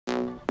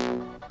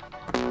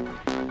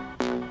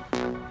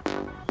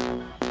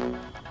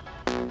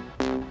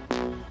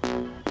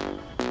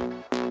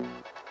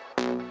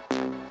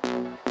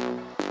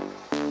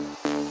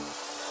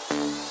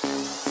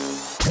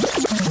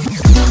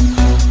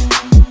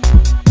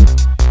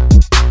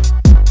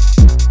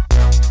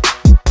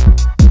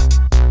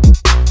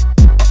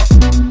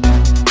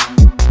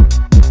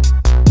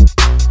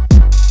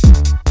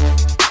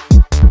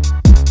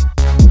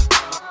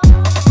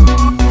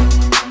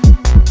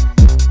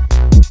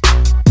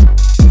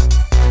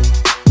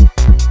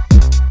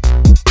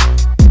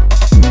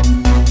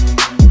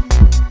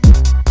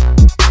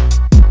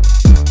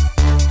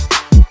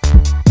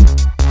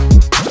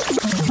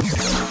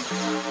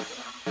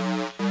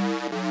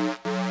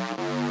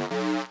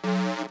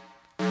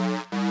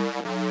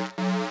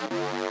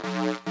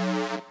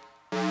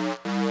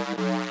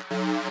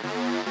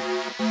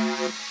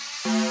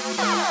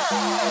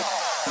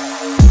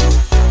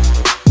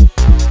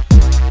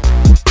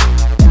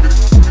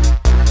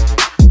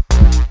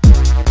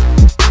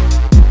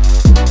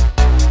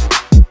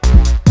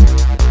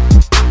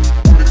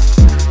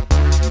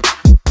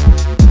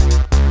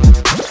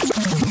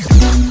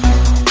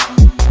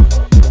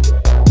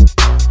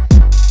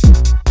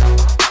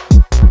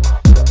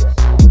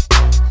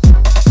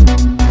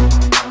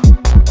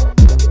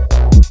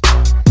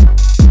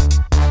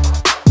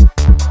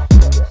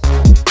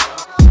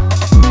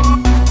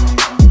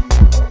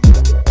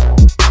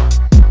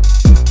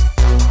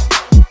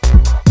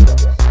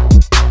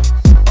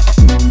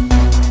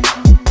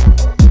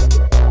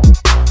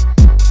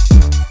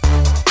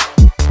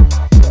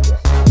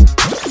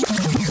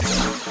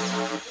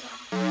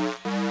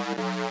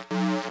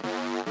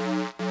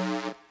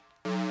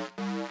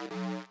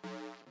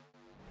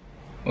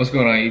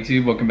What's going on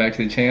YouTube? Welcome back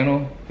to the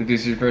channel. If this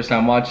is your first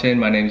time watching,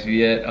 my name is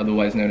Viet,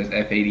 otherwise known as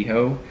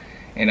F8x.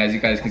 And as you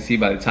guys can see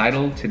by the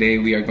title, today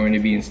we are going to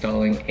be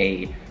installing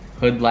a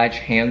hood latch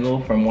handle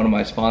from one of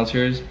my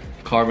sponsors,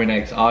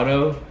 Carbonex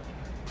Auto.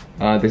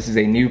 This is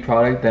a new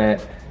product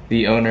that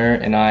the owner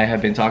and I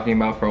have been talking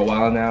about for a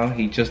while now.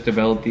 He just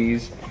developed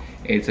these.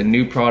 It's a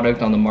new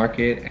product on the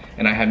market,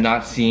 and I have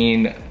not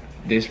seen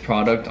this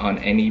product on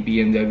any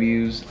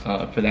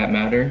BMWs for that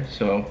matter.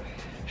 So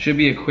should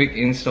be a quick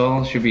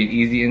install, should be an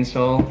easy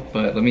install,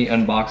 but let me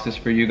unbox this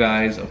for you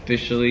guys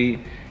officially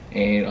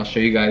and I'll show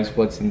you guys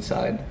what's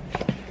inside.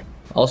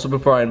 Also,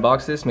 before I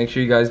unbox this, make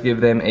sure you guys give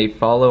them a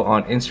follow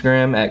on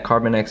Instagram at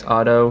Carbonex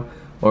Auto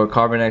or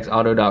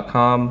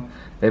carbonexauto.com.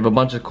 They have a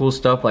bunch of cool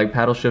stuff like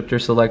paddle shifter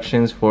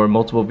selections for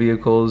multiple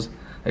vehicles,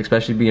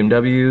 especially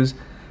BMWs,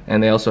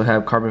 and they also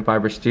have carbon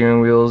fiber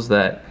steering wheels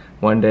that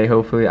one day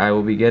hopefully I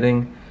will be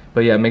getting.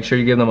 But yeah, make sure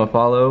you give them a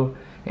follow.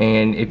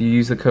 And if you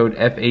use the code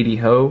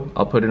F8x,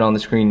 I'll put it on the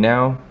screen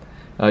now,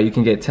 you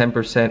can get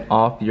 10%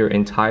 off your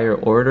entire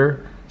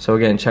order. So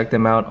again, check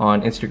them out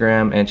on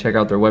Instagram and check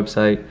out their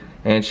website.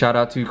 And shout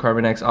out to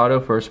Carbonex Auto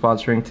for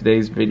sponsoring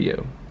today's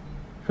video.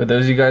 For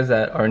those of you guys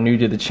that are new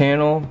to the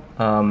channel,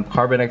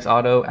 Carbonex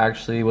Auto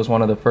actually was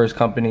one of the first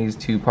companies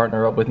to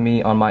partner up with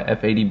me on my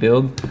F80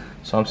 build.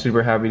 So I'm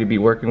super happy to be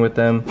working with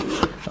them.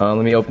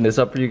 Let me open this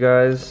up for you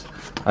guys.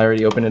 I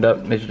already opened it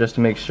up just to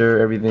make sure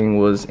everything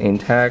was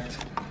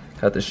intact.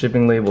 Got the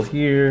shipping label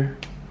here,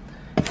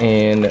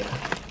 and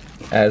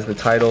as the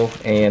title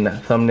and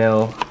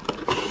thumbnail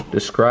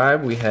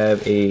describe, we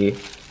have a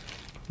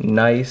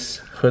nice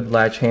hood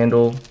latch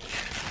handle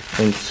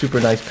in super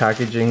nice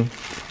packaging.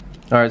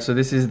 Alright, so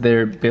this is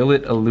their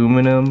billet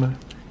aluminum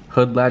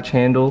hood latch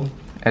handle,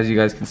 as you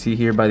guys can see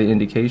here by the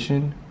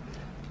indication.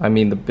 I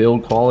mean, the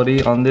build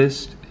quality on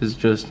this is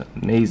just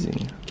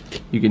amazing.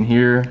 You can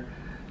hear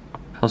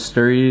how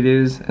sturdy it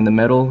is, and the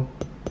metal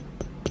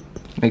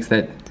makes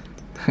that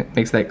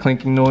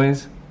clinking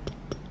noise.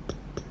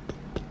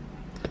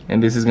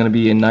 And this is going to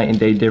be a night and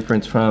day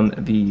difference from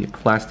the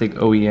plastic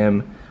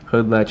OEM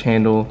hood latch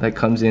handle that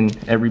comes in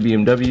every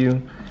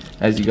BMW,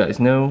 as you guys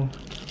know.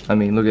 I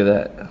mean, look at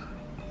that.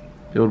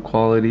 Build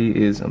quality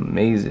is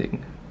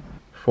amazing.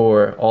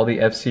 For all the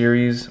F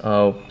series,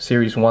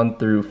 series 1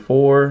 through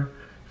 4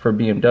 for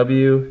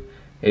BMW,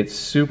 it's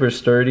super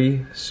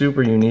sturdy,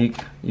 super unique.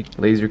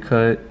 Laser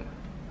cut,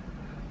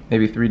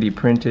 maybe 3D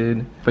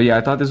printed. But yeah,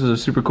 I thought this was a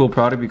super cool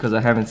product because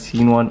I haven't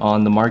seen one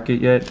on the market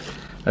yet.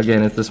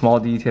 Again, it's the small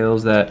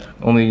details that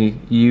only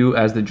you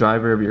as the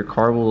driver of your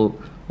car will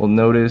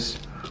notice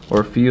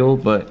or feel,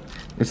 but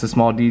it's the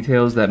small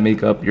details that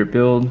make up your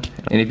build.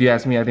 And if you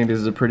ask me, I think this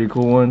is a pretty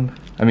cool one.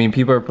 I mean,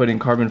 people are putting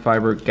carbon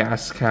fiber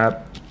gas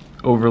cap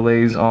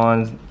overlays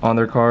on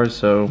their cars,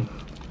 so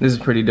this is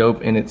pretty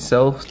dope in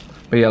itself.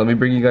 But yeah, let me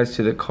bring you guys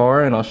to the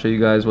car and I'll show you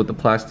guys what the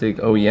plastic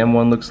OEM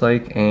one looks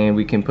like, and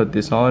we can put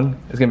this on.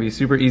 It's gonna be a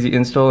super easy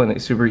install and a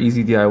super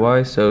easy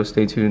DIY, so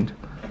stay tuned.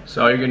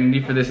 So all you're gonna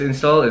need for this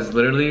install is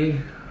literally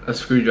a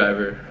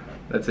screwdriver.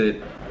 That's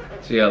it.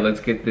 So yeah, let's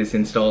get this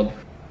installed.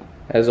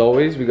 As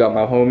always, we got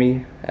my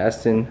homie,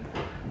 Aston,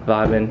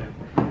 vibing,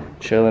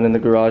 chilling in the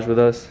garage with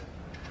us.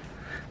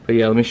 But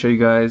yeah, let me show you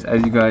guys.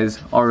 As you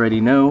guys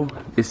already know,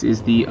 this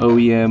is the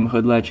OEM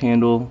hood latch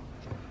handle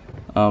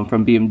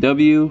from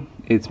BMW.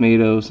 It's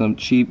made of some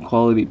cheap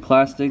quality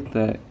plastic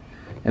that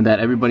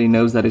everybody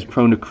knows that is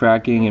prone to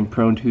cracking and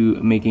prone to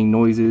making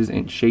noises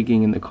and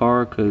shaking in the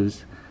car,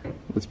 because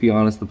let's be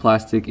honest, the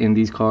plastic in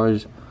these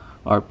cars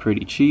are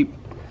pretty cheap.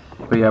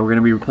 But yeah, we're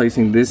gonna be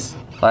replacing this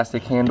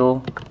plastic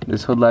handle,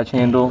 this hood latch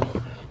handle,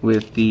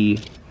 with the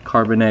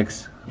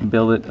Carbonex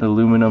billet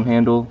aluminum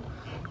handle.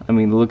 I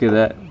mean, look at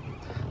that.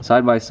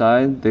 Side by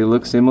side, they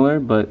look similar,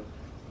 but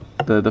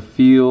the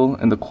feel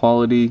and the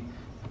quality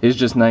is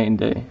just night and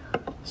day.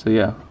 So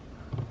yeah,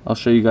 I'll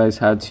show you guys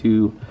how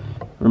to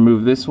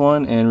remove this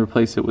one and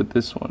replace it with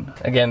this one.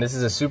 Again, this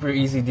is a super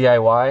easy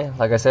DIY.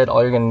 Like I said,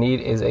 all you're gonna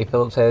need is a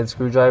Phillips head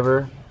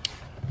screwdriver.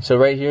 So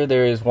right here,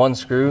 there is one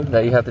screw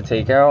that you have to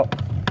take out.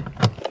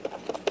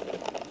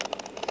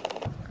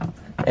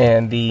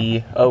 And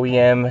the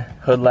OEM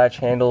hood latch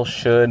handle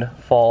should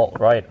fall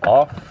right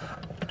off,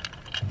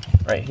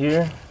 right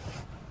here.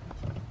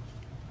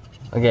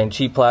 Again,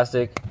 cheap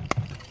plastic,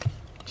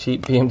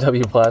 cheap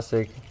BMW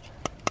plastic.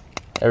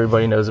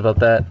 Everybody knows about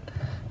that.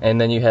 And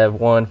then you have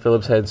one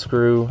Phillips head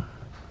screw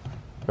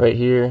right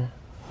here.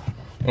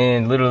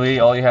 And literally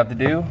all you have to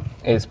do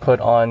is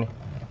put on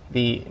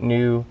the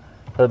new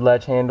hood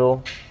latch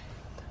handle.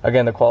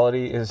 Again, the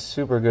quality is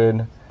super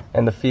good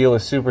and the feel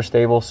is super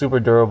stable, super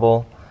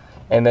durable.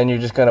 And then you're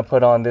just gonna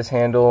put on this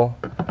handle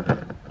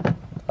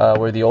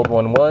where the old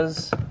one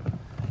was.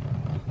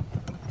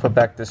 Put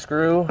back the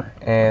screw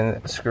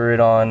and screw it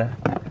on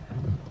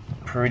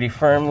pretty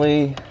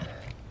firmly.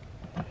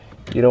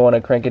 You don't want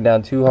to crank it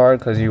down too hard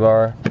because you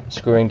are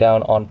screwing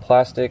down on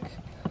plastic.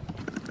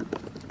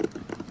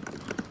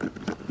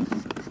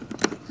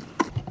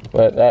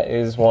 But that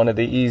is one of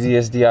the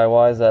easiest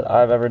DIYs that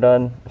I've ever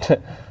done.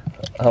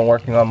 I'm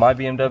working on my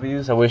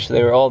BMWs. I wish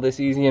they were all this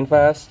easy and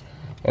fast.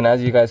 And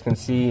as you guys can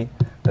see,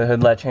 the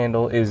hood latch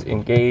handle is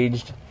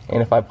engaged,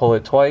 and if I pull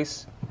it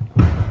twice,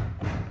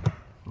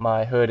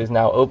 my hood is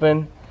now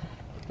open.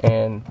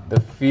 And the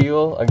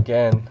feel,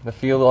 again, the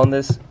feel on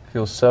this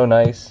feels so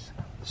nice,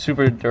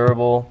 super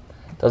durable,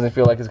 doesn't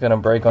feel like it's gonna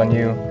break on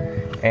you.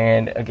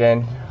 And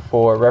again,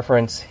 for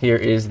reference, here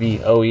is the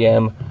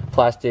OEM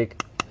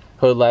plastic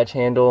hood latch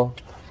handle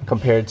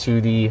compared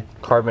to the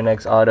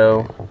Carbonex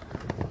Auto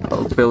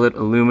billet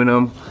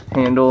aluminum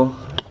handle,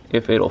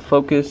 if it'll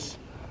focus.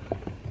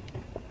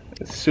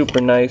 It's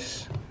super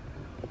nice.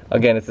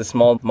 Again, it's the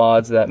small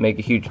mods that make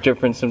a huge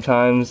difference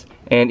sometimes.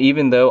 And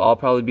even though I'll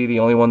probably be the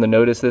only one to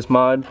notice this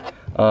mod,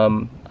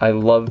 I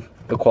love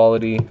the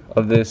quality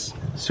of this.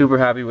 Super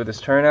happy with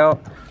this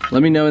turnout.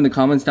 Let me know in the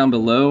comments down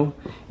below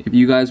if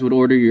you guys would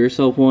order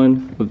yourself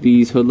one of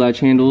these hood latch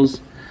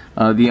handles.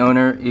 The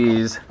owner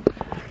is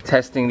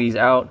testing these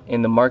out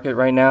in the market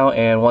right now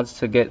and wants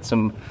to get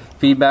some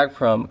feedback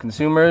from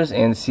consumers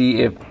and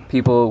see if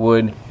people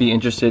would be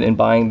interested in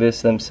buying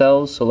this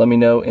themselves. So let me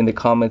know in the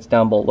comments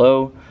down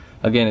below.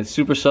 Again, it's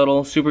super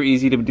subtle, super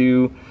easy to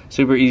do,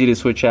 super easy to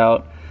switch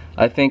out.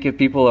 I think if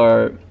people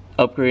are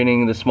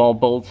upgrading the small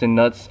bolts and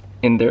nuts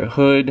in their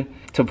hood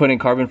to putting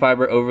carbon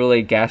fiber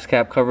overlay gas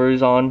cap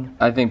covers on,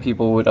 I think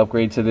people would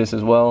upgrade to this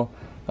as well.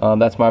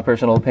 That's my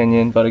personal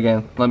opinion, but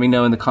again, let me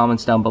know in the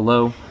comments down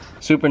below.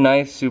 Super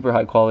nice, super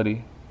high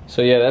quality.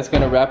 So yeah, that's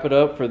gonna wrap it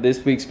up for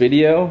this week's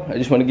video. I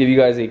just want to give you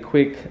guys a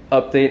quick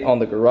update on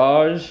the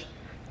garage.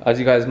 As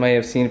you guys may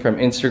have seen from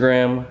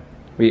Instagram,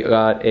 we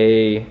got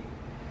a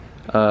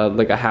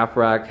like a half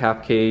rack,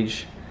 half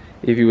cage,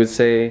 if you would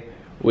say,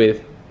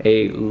 with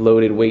a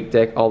loaded weight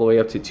deck all the way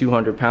up to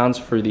 200 pounds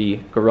for the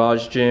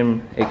garage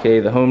gym, aka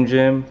the home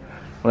gym.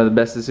 One of the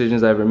best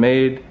decisions I ever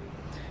made.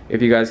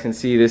 If you guys can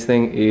see, this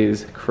thing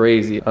is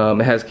crazy.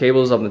 It has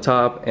cables on the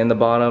top and the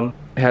bottom.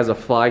 It has a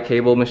fly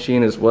cable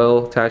machine as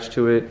well attached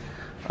to it.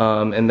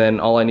 And then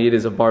all I need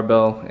is a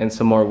barbell and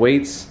some more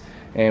weights,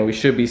 and we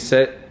should be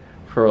set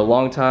for a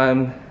long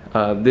time.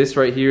 This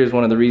right here is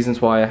one of the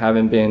reasons why I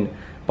haven't been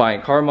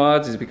buying car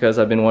mods, is because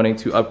I've been wanting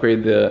to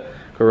upgrade the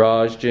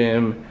garage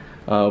gym,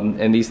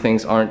 and these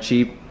things aren't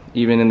cheap,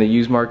 even in the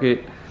used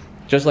market.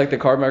 Just like the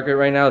car market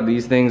right now,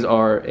 these things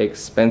are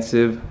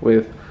expensive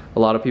with a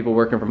lot of people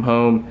working from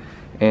home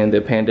and the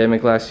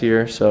pandemic last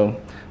year.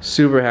 So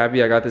super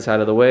happy I got this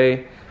out of the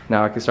way.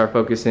 Now I can start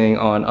focusing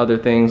on other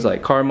things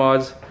like car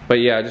mods. But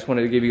yeah, I just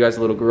wanted to give you guys a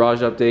little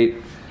garage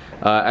update.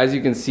 As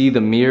you can see,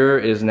 the mirror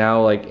is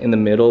now like in the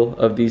middle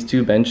of these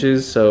two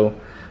benches, so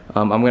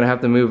I'm gonna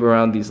have to move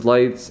around these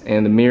lights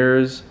and the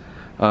mirrors.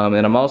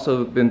 And I'm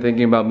also been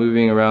thinking about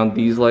moving around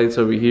these lights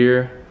over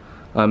here,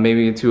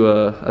 maybe into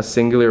a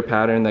singular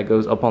pattern that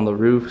goes up on the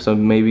roof. So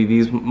maybe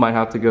these might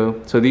have to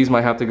go. So these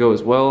might have to go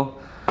as well.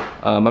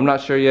 I'm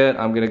not sure yet.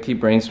 I'm gonna keep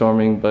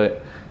brainstorming,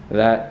 but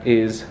that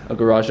is a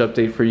garage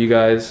update for you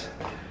guys.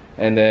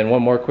 And then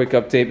one more quick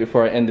update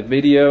before I end the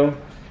video.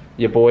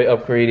 Your boy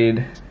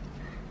upgraded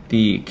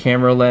the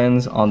camera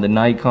lens on the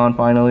Nikon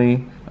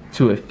finally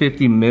to a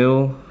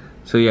 50mm.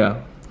 So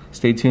yeah,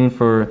 stay tuned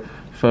for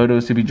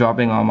photos to be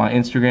dropping on my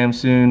Instagram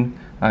soon.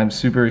 I'm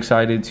super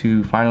excited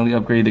to finally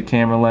upgrade the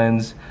camera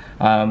lens.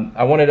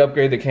 I wanted to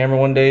upgrade the camera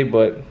one day,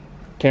 but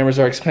cameras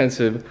are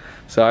expensive.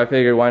 So I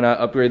figured why not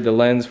upgrade the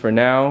lens for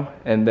now,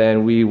 and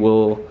then we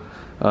will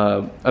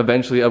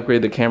eventually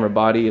upgrade the camera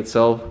body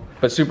itself.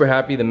 But super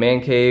happy the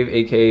man cave,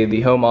 aka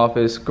the home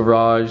office,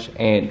 garage,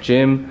 and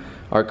gym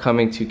are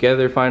coming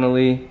together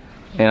finally.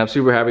 And I'm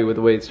super happy with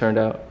the way it's turned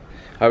out.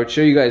 I would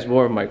show you guys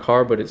more of my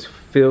car, but it's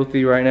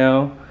filthy right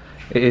now.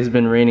 It has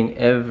been raining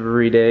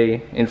every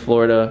day in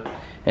Florida,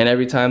 and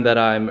every time that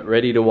I'm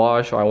ready to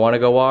wash or I want to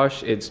go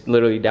wash, it's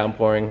literally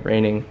downpouring,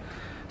 raining.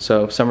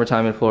 So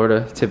summertime in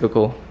Florida,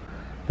 typical.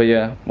 But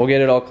yeah, we'll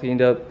get it all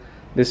cleaned up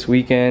this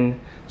weekend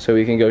so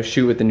we can go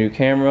shoot with the new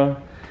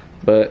camera.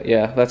 But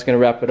yeah, that's gonna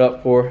wrap it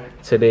up for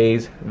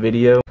today's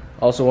video.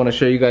 Also want to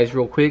show you guys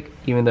real quick,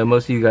 even though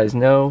most of you guys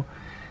know,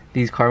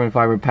 these carbon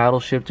fiber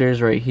paddle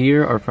shifters right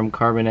here are from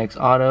Carbonex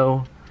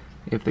Auto,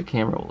 if the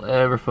camera will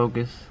ever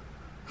focus.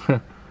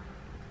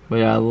 But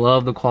yeah, I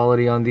love the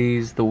quality on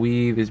these. The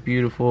weave is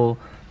beautiful.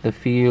 The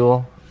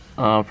feel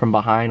from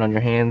behind on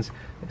your hands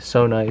is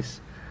so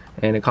nice.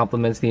 And it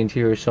complements the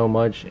interior so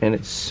much. And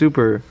it's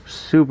super,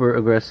 super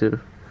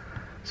aggressive.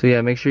 So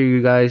yeah, make sure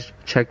you guys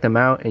check them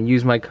out and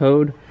use my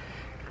code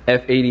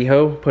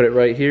F8ho, put it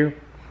right here,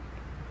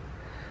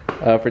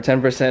 for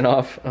 10%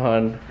 off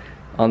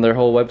on their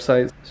whole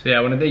website. So yeah,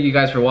 I want to thank you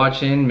guys for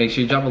watching. Make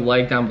sure you drop a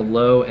like down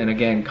below, and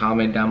again,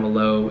 comment down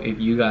below if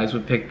you guys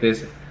would pick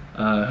this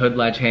hood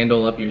latch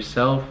handle up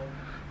yourself.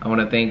 I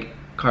want to thank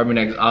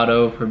Carbonex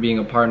Auto for being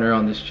a partner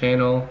on this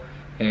channel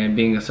and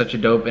being such a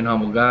dope and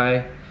humble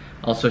guy.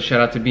 Also shout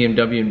out to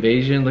BMW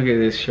Invasion. Look at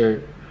this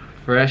shirt,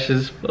 fresh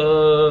as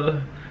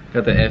fuck.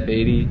 Got the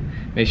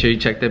F8. Make sure you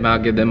check them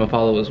out, give them a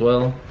follow as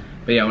well.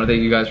 But yeah, I want to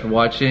thank you guys for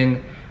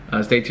watching.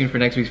 Stay tuned for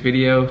next week's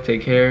video.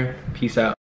 Take care. Peace out.